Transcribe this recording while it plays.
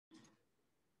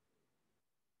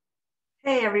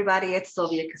Hey everybody, it's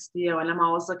Sylvia Castillo, and I'm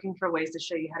always looking for ways to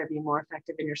show you how to be more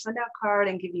effective in your send out card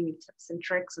and giving you tips and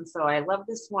tricks. And so I love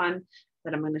this one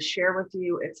that I'm going to share with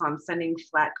you. It's on sending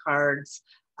flat cards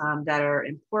that are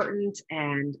important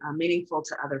and meaningful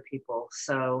to other people.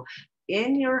 So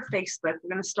in your Facebook,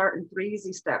 we're going to start in 3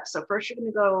 easy steps. So first, you're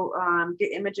going to go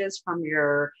get images from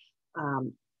your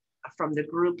from the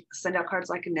group Send Out Cards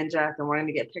Like a Ninja. Then we're going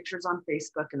to get pictures on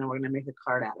Facebook, and then we're going to make a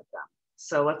card out of them.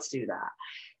 So let's do that.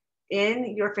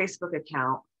 In your Facebook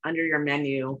account, under your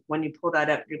menu, when you pull that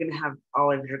up, you're going to have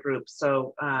all of your groups.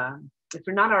 So if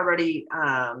you're not already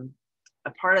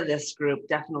a part of this group,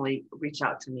 definitely reach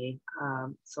out to me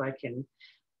so I can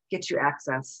get you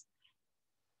access.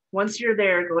 Once you're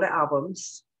there, go to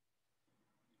albums.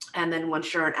 And then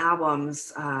once you're in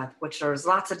albums, which there's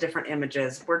lots of different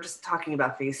images, we're just talking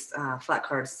about these flat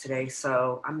cards today.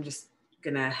 So I'm just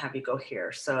going to have you go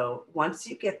here. So once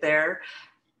you get there,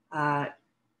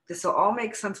 this will all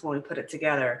make sense when we put it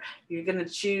together. You're going to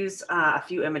choose a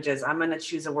few images. I'm going to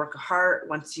choose a work of heart.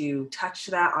 Once you touch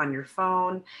that on your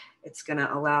phone, it's going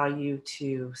to allow you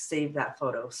to save that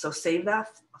photo. So save that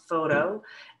photo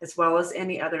as well as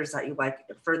any others that you like.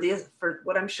 For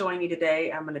what I'm showing you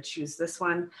today, I'm going to choose this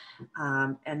one.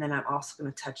 And then I'm also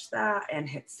going to touch that and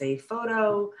hit save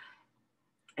photo.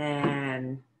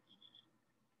 And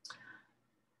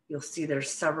you'll see there's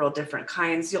several different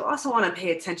kinds. You'll also want to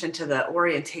pay attention to the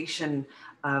orientation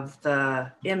of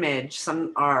the image.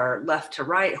 Some are left to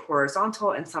right,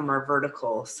 horizontal, and some are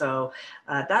vertical. So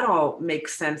that all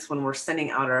makes sense when we're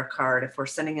sending out our card. If we're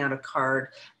sending out a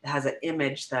card that has an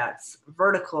image that's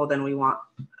vertical, then we want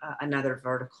another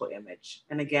vertical image.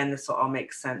 And again, this will all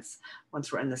make sense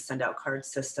once we're in the send out card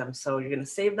system. So you're going to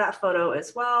save that photo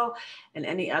as well, and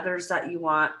any others that you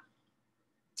want.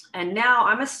 And now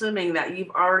I'm assuming that you've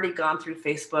already gone through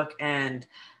Facebook and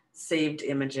saved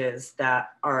images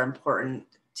that are important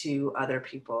to other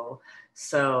people.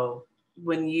 So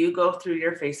when you go through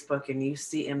your Facebook and you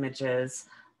see images,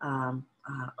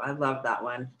 I love that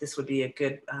one. This would be a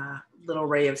good little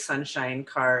ray of sunshine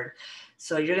card.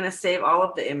 So you're going to save all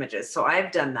of the images. So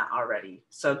I've done that already.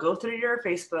 So go through your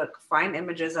Facebook, find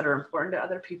images that are important to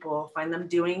other people, find them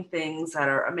doing things that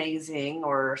are amazing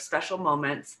or special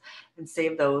moments, and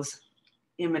save those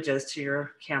images to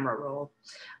your camera roll.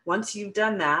 Once you've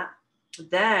done that,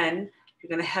 then you're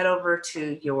going to head over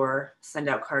to your Send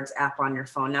Out Cards app on your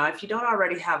phone. Now, if you don't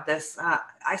already have this,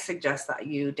 I suggest that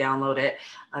you download it.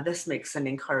 This makes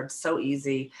sending cards so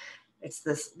easy. It's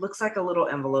this, looks like a little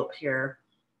envelope here.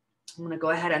 I'm going to go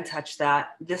ahead and touch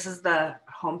that. This is the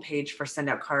homepage for Send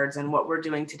Out Cards, and what we're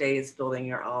doing today is building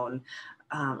your own.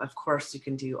 Of course, you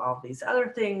can do all these other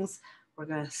things. We're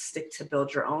going to stick to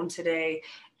build your own today,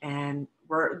 and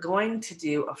we're going to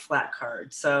do a flat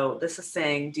card. So this is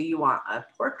saying, do you want a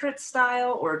portrait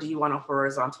style or do you want a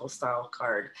horizontal style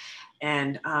card?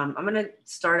 And I'm going to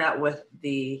start out with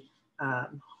the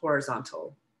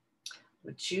horizontal.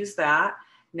 We'll choose that.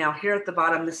 Now here at the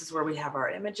bottom, this is where we have our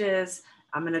images.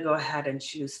 I'm going to go ahead and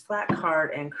choose flat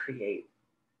card and create.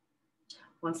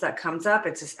 Once that comes up,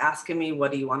 it's just asking me,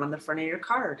 what do you want on the front of your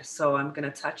card? So I'm going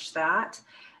to touch that,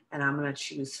 and I'm going to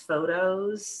choose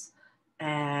photos,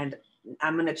 and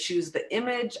I'm going to choose the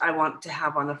image I want to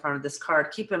have on the front of this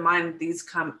card. Keep in mind, these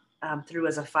come through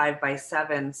as a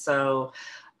 5x7. So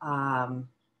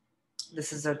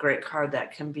this is a great card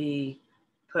that can be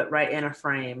put right in a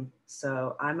frame.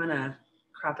 So I'm going to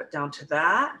crop it down to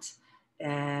that.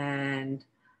 And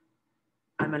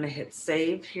I'm going to hit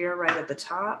save here right at the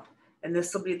top. And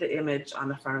this will be the image on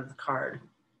the front of the card.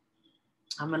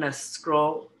 I'm going to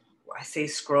scroll. I say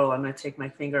scroll, I'm going to take my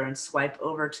finger and swipe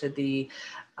over to the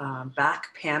back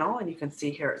panel. And you can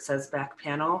see here it says back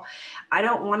panel. I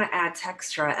don't want to add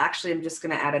texture. Actually, I'm just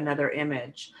going to add another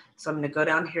image. So I'm going to go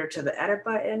down here to the edit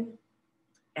button,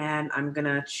 and I'm going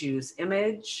to choose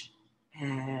image.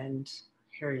 And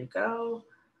here you go.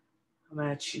 I'm going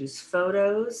to choose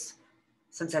photos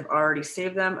since I've already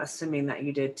saved them, assuming that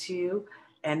you did too.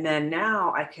 And then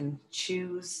now I can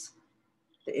choose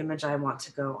the image I want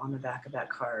to go on the back of that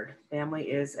card. Family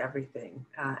is everything.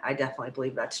 I definitely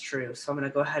believe that's true. So I'm going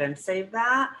to go ahead and save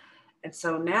that. And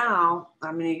so now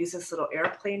I'm going to use this little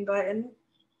airplane button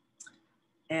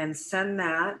and send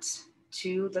that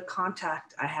to the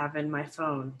contact I have in my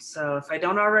phone. So if I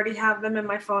don't already have them in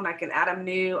my phone, I can add them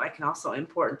new. I can also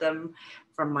import them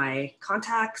from my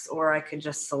contacts, or I can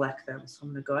just select them. So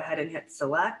I'm going to go ahead and hit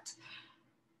select.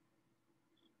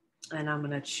 And I'm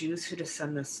going to choose who to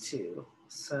send this to.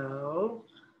 So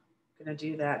I'm going to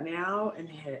do that now and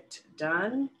hit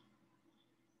done.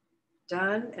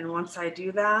 Done. And once I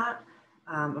do that,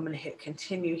 I'm going to hit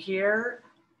continue here.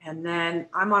 And then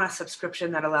I'm on a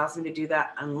subscription that allows me to do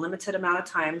that unlimited amount of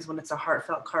times when it's a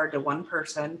heartfelt card to one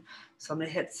person. So I'm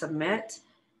gonna hit submit,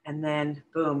 and then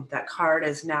boom, that card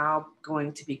is now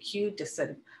going to be queued to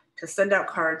send out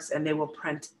cards, and they will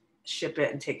print, ship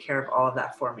it, and take care of all of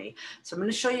that for me. So I'm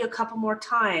gonna show you a couple more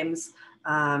times.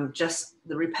 Just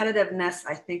the repetitiveness,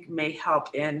 I think, may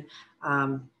help in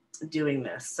doing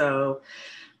this. So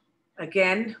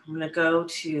again, I'm gonna go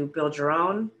to build your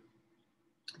own.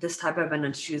 This time I'm going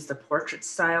to choose the portrait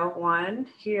style one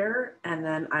here, and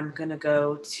then I'm going to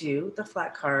go to the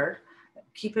flat card.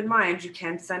 Keep in mind, you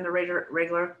can send a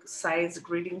regular size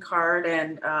greeting card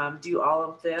and do all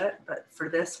of that, but for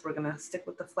this, we're going to stick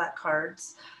with the flat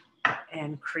cards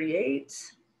and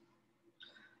create.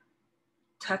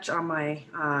 Touch on my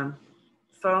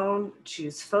phone,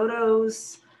 choose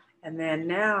photos, and then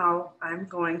now I'm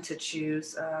going to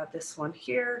choose this one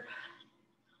here.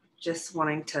 Just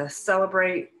wanting to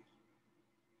celebrate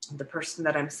the person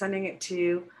that I'm sending it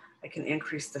to. I can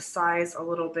increase the size a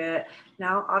little bit.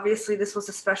 Now, obviously this was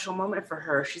a special moment for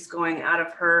her. She's going out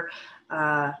of her,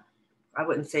 I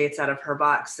wouldn't say it's out of her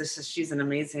box. She's an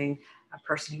amazing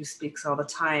person who speaks all the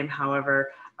time.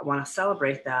 However, I want to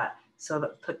celebrate that.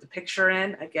 So put the picture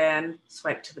in, again,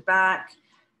 swipe to the back.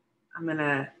 I'm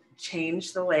gonna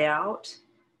change the layout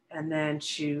and then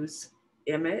choose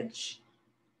image,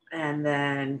 and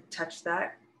then touch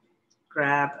that,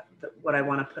 grab what I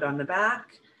want to put on the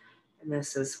back. And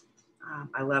this is,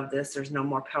 I love this. There's no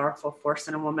more powerful force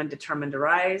in a woman determined to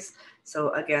rise.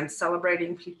 So again,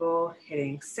 celebrating people,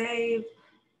 hitting save,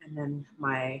 and then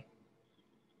my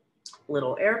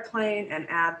little airplane, and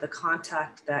add the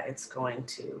contact that it's going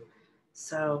to.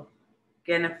 So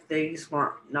again, if these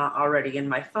weren't not already in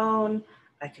my phone,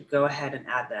 I could go ahead and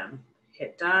add them.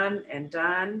 Hit done,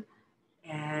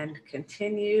 and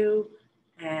continue,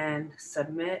 and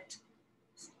submit.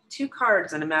 2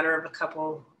 cards in a matter of a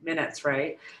couple minutes,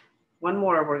 right? One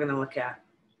more we're gonna look at.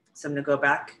 So I'm gonna go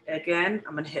back again.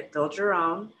 I'm gonna hit build your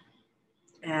own,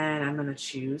 and I'm gonna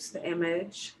choose the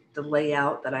image, the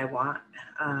layout that I want,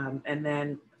 and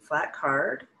then flat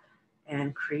card,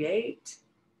 and create.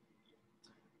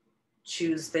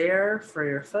 Choose there for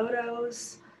your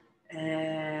photos,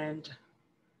 and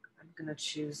I'm gonna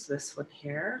choose this one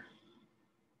here.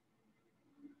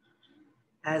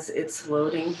 As it's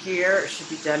loading here, it should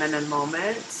be done in a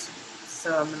moment.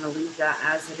 So I'm gonna leave that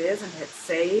as it is and hit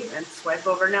save and swipe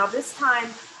over. Now this time,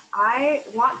 I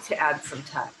want to add some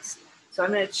text. So I'm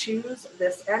gonna choose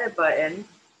this edit button,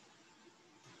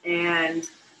 and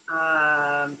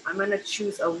I'm gonna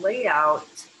choose a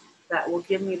layout that will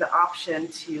give me the option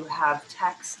to have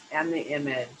text and the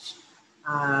image.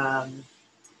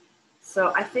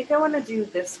 So I think I wanna do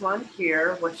this one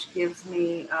here, which gives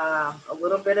me a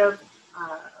little bit of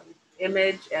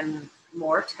image and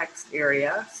more text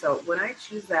area. So when I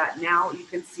choose that, now you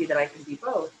can see that I can do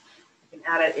both. I can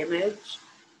add an image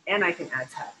and I can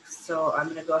add text. So I'm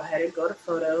gonna go ahead and go to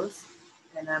photos,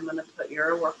 and I'm gonna put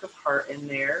your work of art in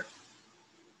there.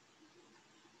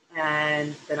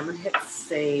 And then I'm gonna hit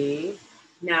save.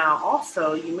 Now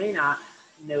also, you may not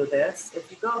know this, if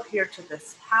you go here to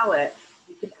this palette,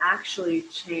 you can actually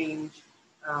change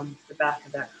the back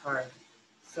of that card.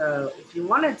 So if you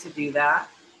wanted to do that,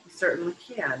 you certainly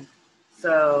can.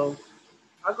 So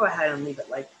I'll go ahead and leave it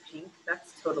like pink.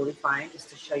 That's totally fine, just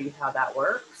to show you how that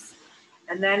works.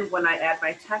 And then when I add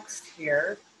my text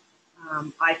here,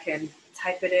 I can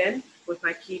type it in with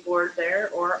my keyboard there,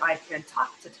 or I can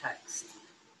talk to text.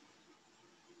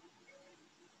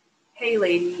 Hey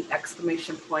lady,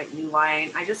 exclamation point, new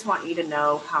line. I just want you to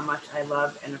know how much I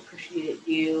love and appreciate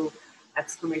you,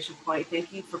 exclamation point.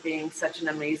 Thank you for being such an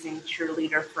amazing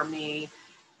cheerleader for me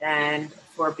and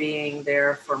for being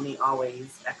there for me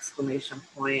always, exclamation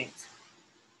point.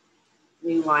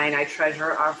 New line, I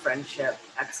treasure our friendship,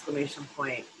 exclamation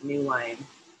point, new line.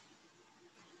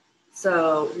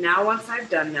 So now once I've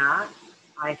done that,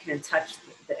 I can touch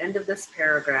the end of this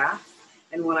paragraph.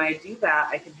 And when I do that,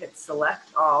 I can hit select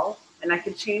all, and I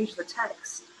can change the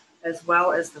text as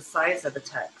well as the size of the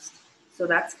text. So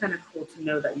that's kind of cool to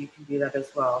know that you can do that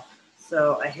as well.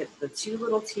 So I hit the 2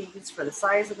 little T's for the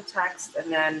size of the text,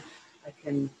 and then I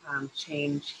can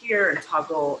change here and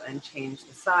toggle and change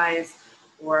the size,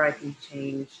 or I can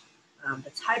change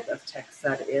the type of text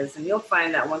that it is. And you'll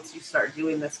find that once you start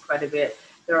doing this quite a bit,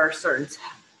 there are certain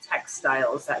text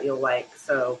styles that you'll like.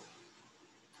 So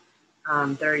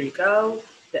there you go.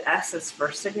 The S is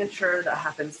for signature. That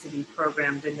happens to be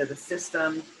programmed into the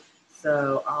system.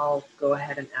 So I'll go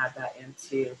ahead and add that in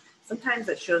too. Sometimes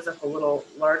it shows up a little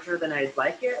larger than I'd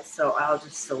like it. So I'll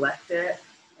just select it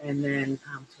and then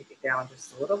take it down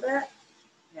just a little bit.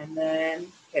 and then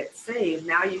hit save.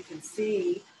 Now you can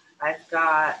see I've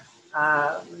got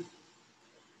my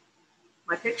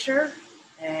picture,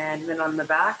 and then on the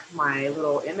back, my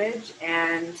little image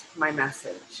and my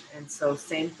message. And so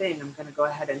same thing, I'm gonna go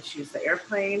ahead and choose the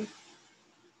airplane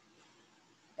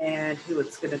and who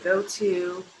it's gonna go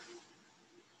to.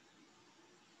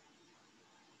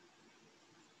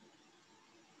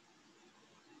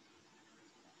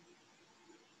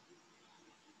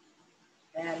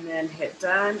 And then hit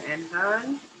done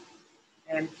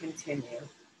and continue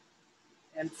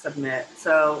and submit.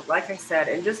 So like I said,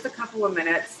 in just a couple of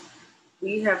minutes,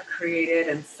 we have created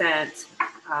and sent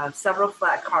several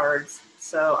flat cards.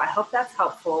 So I hope that's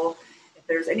helpful. If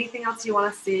there's anything else you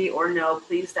want to see or know,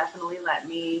 please definitely let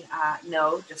me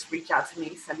know. Just reach out to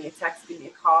me, send me a text, give me a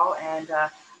call, and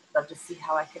I'd love to see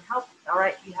how I can help. All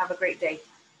right, you have a great day.